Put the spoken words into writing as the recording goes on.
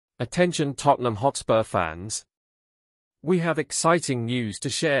Attention Tottenham Hotspur fans. We have exciting news to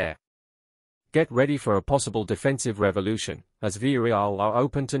share. Get ready for a possible defensive revolution, as Villarreal are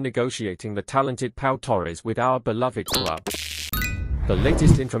open to negotiating the talented Pau Torres with our beloved club. The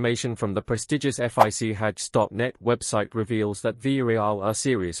latest information from the prestigious FICHadge.net website reveals that Villarreal are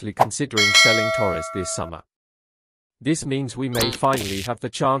seriously considering selling Torres this summer. This means we may finally have the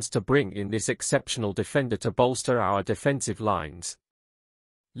chance to bring in this exceptional defender to bolster our defensive lines.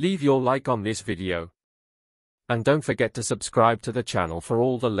 Leave your like on this video. And don't forget to subscribe to the channel for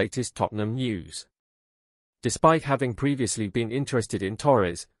all the latest Tottenham news. Despite having previously been interested in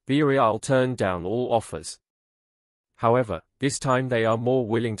Torres, Villarreal turned down all offers. However, this time they are more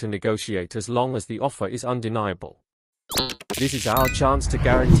willing to negotiate as long as the offer is undeniable. This is our chance to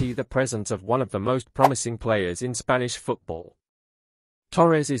guarantee the presence of one of the most promising players in Spanish football.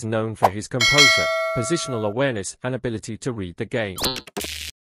 Torres is known for his composure, positional awareness and ability to read the game.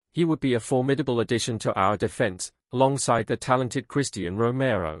 He would be a formidable addition to our defense, alongside the talented Cristian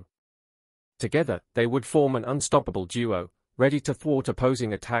Romero. Together, they would form an unstoppable duo, ready to thwart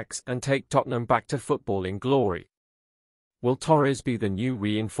opposing attacks and take Tottenham back to footballing glory. Will Torres be the new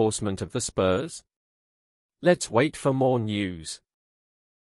reinforcement of the Spurs? Let's wait for more news.